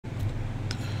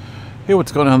Hey,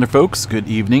 what's going on there, folks? Good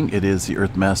evening. It is the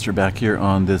Earthmaster back here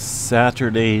on this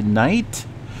Saturday night,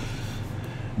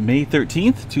 May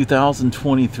 13th,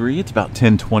 2023. It's about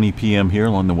 10:20 p.m. here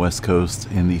along the west coast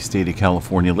in the state of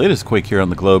California. Latest quake here on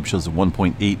the globe shows a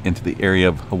 1.8 into the area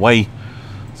of Hawaii.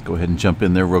 Let's go ahead and jump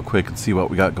in there real quick and see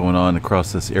what we got going on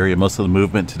across this area. Most of the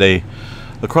movement today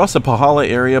across the Pahala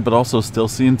area, but also still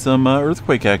seeing some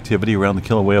earthquake activity around the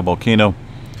Kilauea volcano.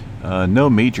 No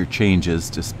major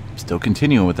changes, just still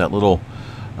continuing with that little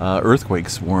earthquake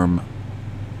swarm.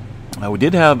 We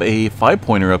did have a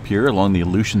 5-pointer up here along the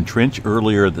Aleutian Trench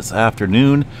earlier this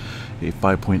afternoon, a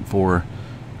 5.4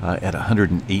 at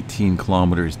 118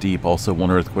 kilometers deep. Also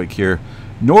one earthquake here,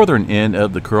 northern end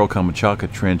of the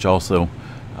Kuril-Kamchatka Trench, also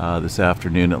this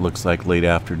afternoon. It looks like late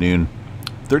afternoon,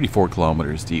 34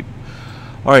 kilometers deep.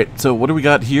 All right, so what do we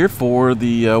got here for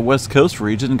the west coast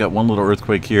region? Got one little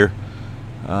earthquake here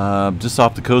just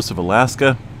off the coast of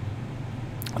Alaska,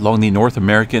 along the North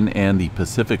American and the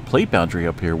Pacific plate boundary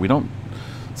up here. We don't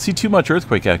see too much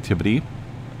earthquake activity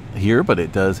here, but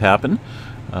it does happen.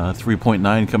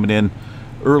 3.9 coming in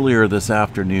earlier this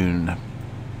afternoon. All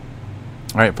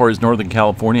right, as far as Northern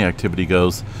California activity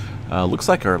goes, looks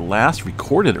like our last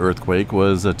recorded earthquake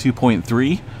was a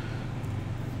 2.3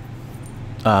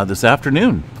 this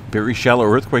afternoon. Very shallow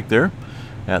earthquake there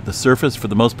at the surface for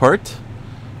the most part.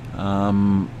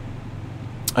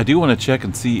 I do want to check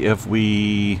and see if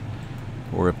we,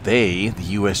 or if they,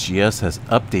 the USGS, has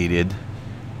updated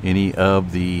any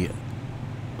of the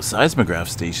seismograph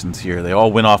stations here. They all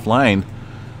went offline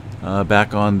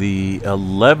back on the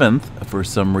 11th for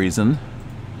some reason,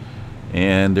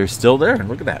 and they're still there.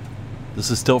 Look at that. This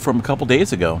is still from a couple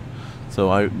days ago, so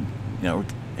I,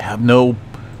 have no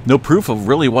proof of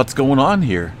really what's going on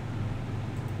here.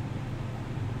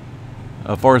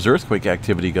 As far as earthquake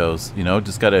activity goes,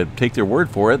 just got to take their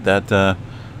word for it that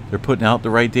they're putting out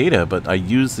the right data. But I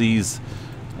use these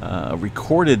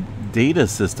recorded data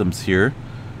systems here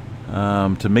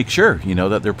to make sure,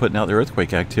 that they're putting out their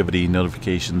earthquake activity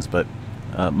notifications. But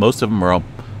most of them are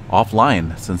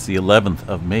offline since the 11th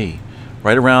of May,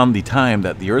 right around the time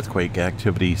that the earthquake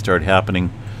activity started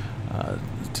happening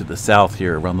to the south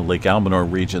here around the Lake Almanor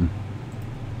region.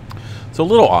 So a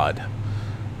little odd.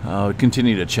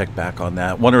 Continue to check back on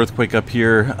that. One earthquake up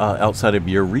here outside of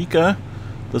Eureka.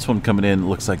 This one coming in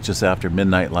looks like just after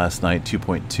midnight last night,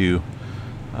 2.2.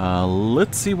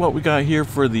 Let's see what we got here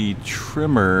for the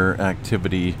tremor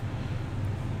activity.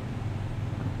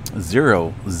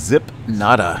 Zero. Zip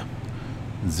nada.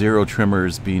 Zero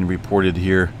tremors being reported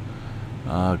here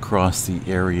across the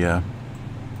area.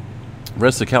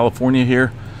 Rest of California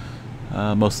here.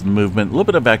 Most of the movement, a little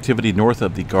bit of activity north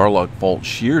of the Garlock Fault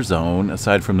shear zone.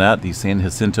 Aside from that, the San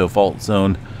Jacinto Fault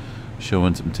zone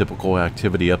showing some typical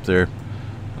activity up there.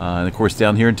 And of course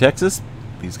down here in Texas,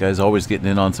 these guys always getting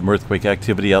in on some earthquake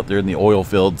activity out there in the oil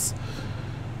fields.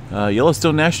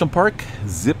 Yellowstone National Park,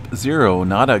 zip zero,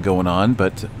 nada going on,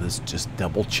 but let's just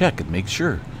double check and make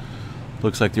sure.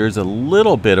 Looks like there's a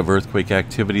little bit of earthquake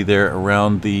activity there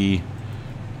around the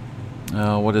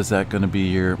what is that going to be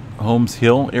here? Holmes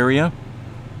Hill area.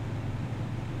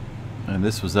 And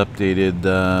this was updated,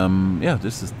 yeah,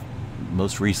 this is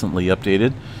most recently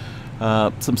updated.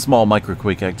 Some small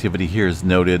microquake activity here is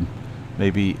noted.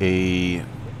 Maybe a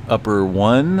upper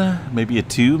 1, maybe a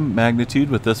 2 magnitude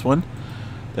with this one.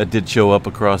 That did show up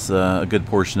across a good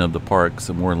portion of the park,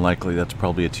 so more than likely that's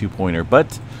probably a 2-pointer.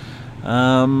 But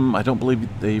I don't believe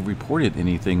they reported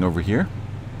anything over here.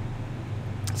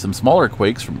 Some smaller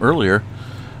quakes from earlier,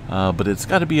 but it's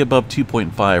got to be above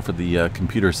 2.5 for the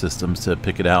computer systems to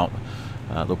pick it out.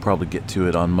 They'll probably get to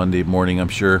it on Monday morning, I'm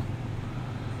sure.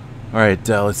 All right,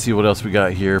 let's see what else we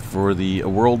got here for the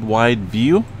worldwide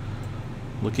view.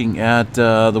 Looking at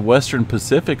the Western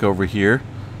Pacific over here.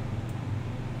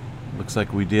 Looks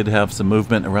like we did have some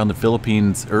movement around the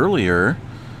Philippines earlier,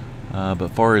 but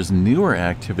as far as newer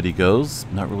activity goes,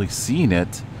 not really seeing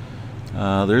it.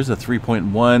 There's a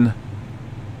 3.1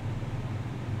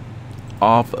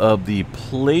 off of the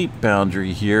plate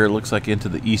boundary here. It looks like into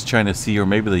the East China Sea or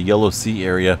maybe the Yellow Sea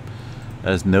area,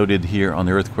 as noted here on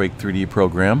the Earthquake 3D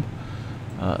program.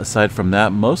 Aside from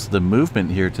that, most of the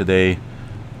movement here today,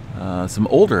 some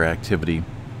older activity.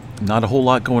 Not a whole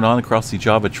lot going on across the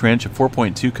Java Trench. A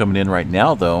 4.2 coming in right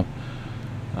now, though.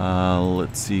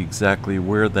 Let's see exactly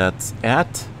where that's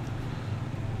at.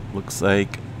 Looks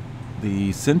like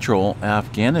the central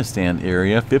Afghanistan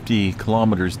area, 50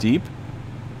 kilometers deep.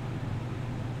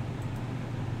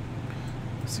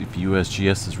 See if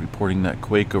USGS is reporting that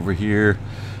quake over here.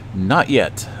 Not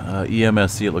yet.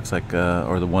 EMSC, it looks like,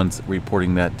 are the ones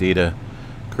reporting that data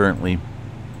currently.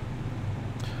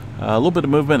 A little bit of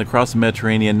movement across the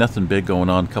Mediterranean, nothing big going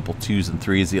on, a couple 2s and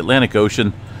 3s. The Atlantic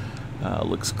Ocean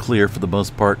looks clear for the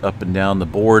most part up and down the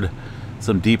board.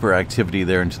 Some deeper activity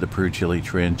there into the Peru-Chile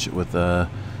Trench with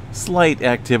slight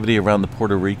activity around the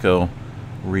Puerto Rico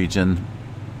region.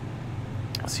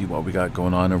 Let's see what we got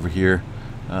going on over here.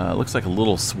 Looks like a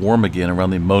little swarm again around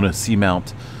the Mona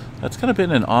Seamount. That's kind of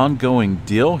been an ongoing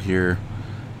deal here.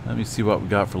 Let me see what we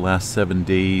got for the last 7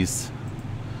 days.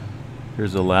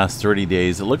 Here's the last 30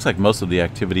 days. It looks like most of the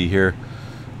activity here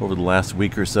over the last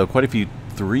week or so. Quite a few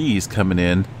 3s coming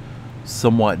in,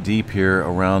 somewhat deep here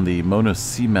around the Mona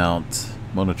Seamount,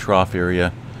 Mona Trough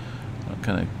area. I'll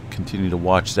kind of continue to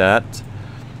watch that.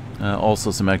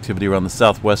 Also some activity around the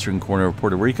southwestern corner of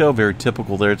Puerto Rico. Very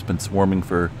typical there. It's been swarming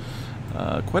for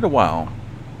quite a while.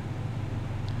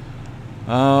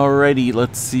 Alrighty,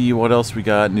 let's see what else we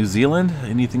got. New Zealand.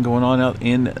 Anything going on out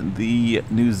in the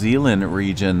New Zealand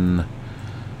region?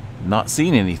 Not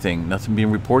seeing anything. Nothing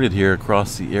being reported here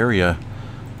across the area.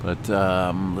 But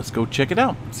let's go check it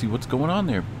out. See what's going on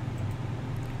there.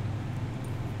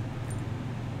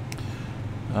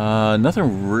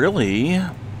 Nothing really.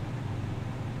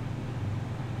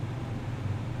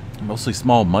 Mostly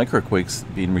small microquakes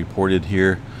being reported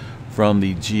here from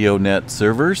the GeoNet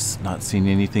servers. Not seeing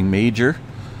anything major.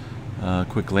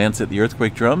 Quick glance at the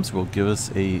earthquake drums will give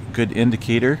us a good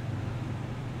indicator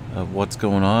of what's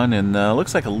going on. And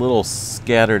looks like a little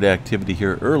scattered activity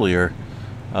here earlier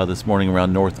this morning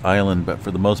around North Island, but for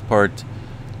the most part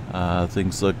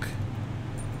things look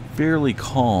fairly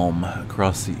calm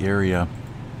across the area.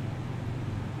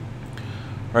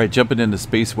 Alright, jumping into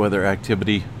space weather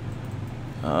activity.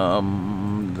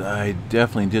 I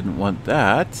definitely didn't want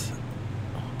that.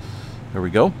 There we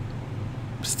go.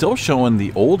 Still showing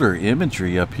the older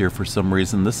imagery up here for some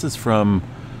reason. This is from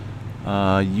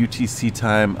UTC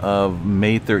time of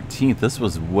May 13th. This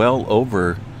was well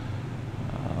over,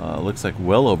 looks like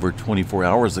well over 24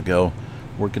 hours ago.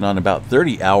 Working on about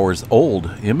 30 hours old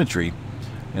imagery.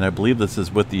 And I believe this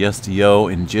is with the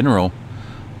SDO in general.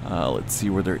 Let's see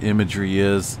where their imagery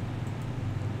is.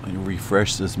 Let me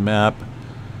refresh this map.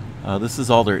 This is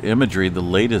all their imagery, the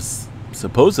latest,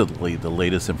 supposedly the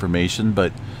latest information,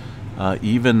 but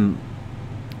even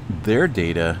their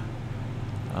data,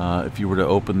 if you were to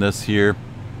open this here,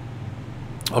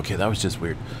 okay, that was just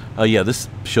weird. Yeah, this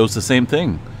shows the same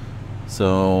thing.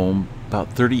 So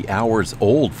about 30 hours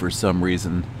old for some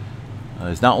reason.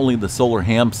 It's not only the solar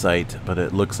ham site, but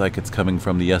it looks like it's coming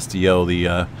from the SDO,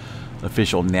 the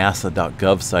official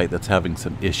NASA.gov site that's having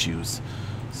some issues.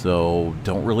 So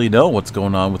don't really know what's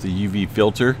going on with the UV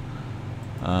filter.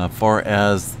 Far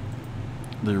as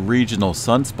the regional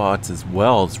sunspots as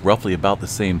well, it's roughly about the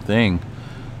same thing.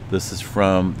 This is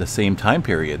from the same time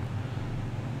period.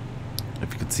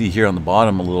 If you can see here on the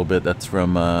bottom a little bit, that's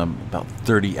from about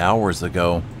 30 hours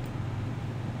ago.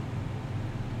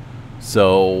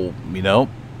 So, you know,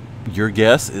 your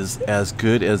guess is as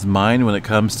good as mine when it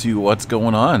comes to what's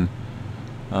going on.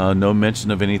 No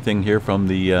mention of anything here from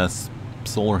the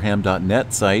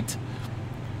solarham.net site.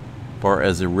 As far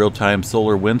as a real-time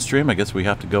solar wind stream, I guess we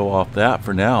have to go off that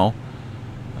for now.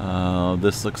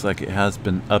 This looks like it has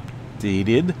been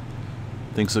updated.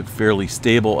 Things look fairly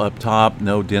stable up top.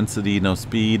 No density, no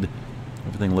speed.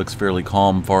 Everything looks fairly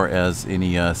calm as far as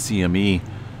any CME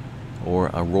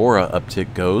or Aurora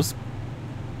uptick goes.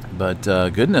 But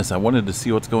goodness, I wanted to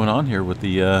see what's going on here with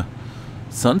the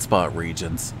sunspot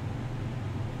regions.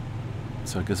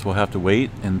 So I guess we'll have to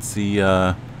wait and see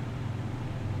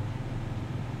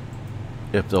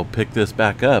if they'll pick this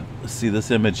back up. Let's see,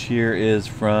 this image here is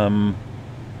from,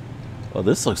 well,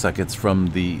 this looks like it's from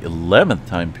the 11th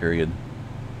time period.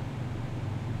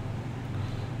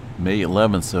 May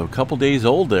 11th, so a couple days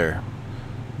old there.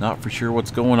 Not for sure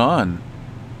what's going on.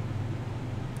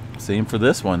 Same for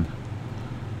this one.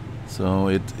 So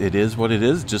it is what it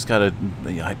is. Just gotta,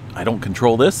 I don't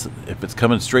control this. If it's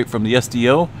coming straight from the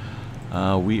SDO,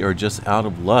 we are just out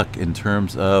of luck in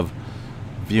terms of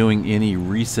viewing any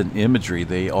recent imagery.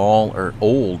 They all are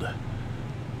old.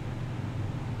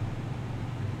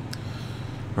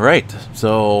 Alright,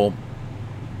 so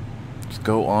let's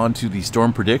go on to the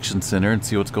Storm Prediction Center and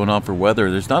see what's going on for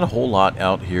weather. There's not a whole lot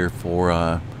out here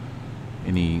for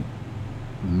any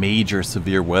major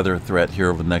severe weather threat here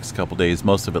over the next couple days.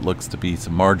 Most of it looks to be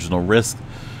some marginal risk,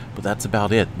 but that's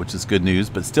about it, which is good news.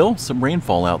 But still some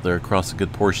rainfall out there across a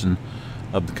good portion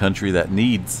of the country that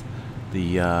needs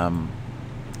the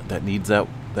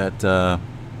that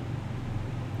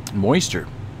moisture.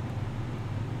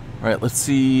 All right, let's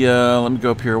see. Let me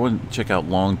go up here. I want to check out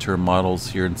long-term models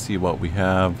here and see what we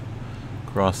have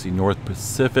across the North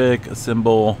Pacific. A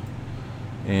symbol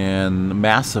and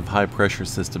massive high pressure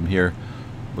system here.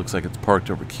 Looks like it's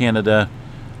parked over Canada,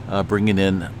 bringing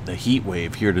in the heat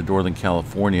wave here to Northern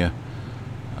California.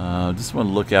 Just want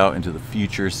to look out into the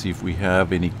future, see if we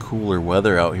have any cooler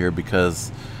weather out here,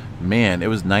 because man, it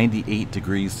was 98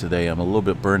 degrees today. I'm a little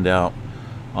bit burned out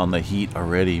on the heat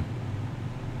already.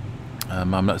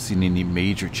 I'm not seeing any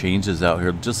major changes out here.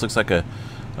 It just looks like a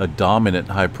dominant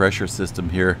high pressure system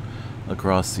here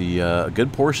across the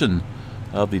good portion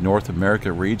of the North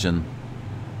America region.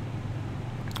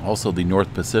 Also the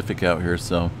North Pacific out here,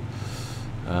 so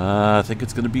I think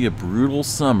it's going to be a brutal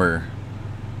summer.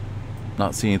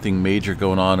 Not seeing anything major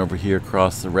going on over here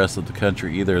across the rest of the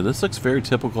country either. This looks very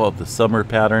typical of the summer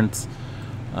patterns.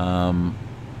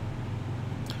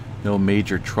 No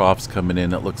major troughs coming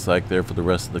in, it looks like, there for the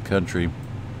rest of the country.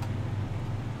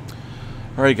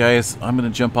 Alright guys, I'm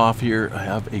going to jump off here.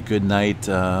 Have a good night.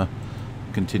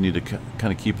 Continue to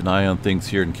kind of keep an eye on things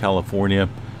here in California.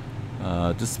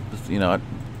 Just, you know,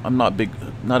 I'm not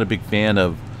a big fan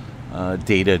of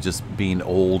data just being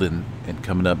old and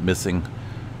coming up missing.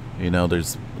 You know,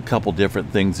 there's a couple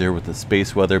different things there with the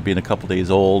space weather being a couple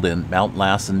days old and Mount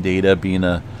Lassen data being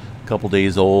a couple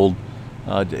days old.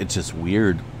 It's just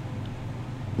weird.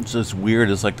 It's just weird.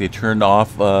 It's like they turned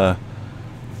off the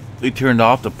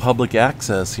public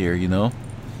access here, you know.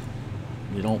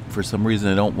 You don't, for some reason,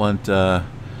 they don't want,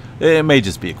 it may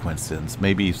just be a coincidence.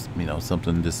 Maybe, you know,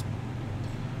 something, just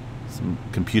some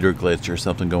computer glitch or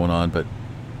something going on, but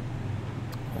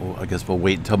well, I guess we'll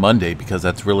wait until Monday, because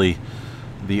that's really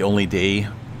the only day,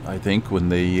 I think, when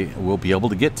they will be able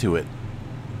to get to it.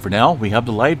 For now, we have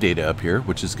the live data up here,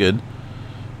 which is good.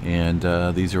 And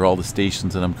these are all the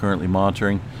stations that I'm currently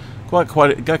monitoring. Got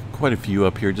quite a few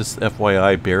up here. Just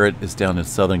FYI, Barrett is down in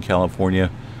Southern California.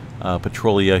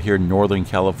 Petrolia here in Northern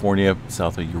California,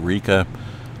 south of Eureka.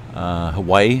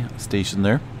 Hawaii station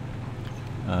there.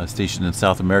 Station in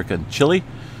South America and Chile.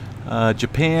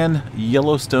 Japan,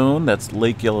 Yellowstone, that's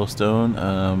Lake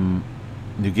Yellowstone.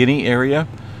 New Guinea area,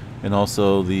 and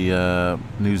also the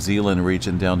New Zealand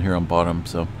region down here on bottom.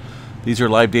 So these are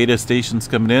live data stations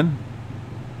coming in.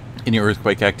 Any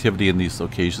earthquake activity in these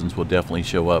locations will definitely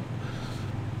show up.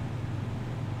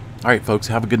 Alright folks,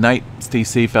 have a good night, stay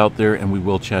safe out there, and we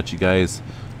will chat you guys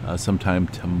sometime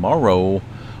tomorrow.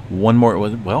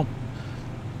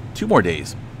 Two more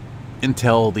days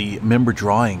until the member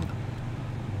drawing,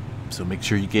 so make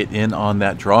sure you get in on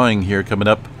that drawing here coming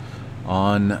up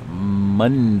on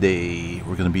Monday.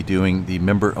 We're going to be doing the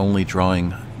member only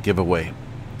drawing giveaway.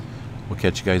 We'll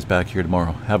catch you guys back here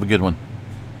tomorrow. Have a good one.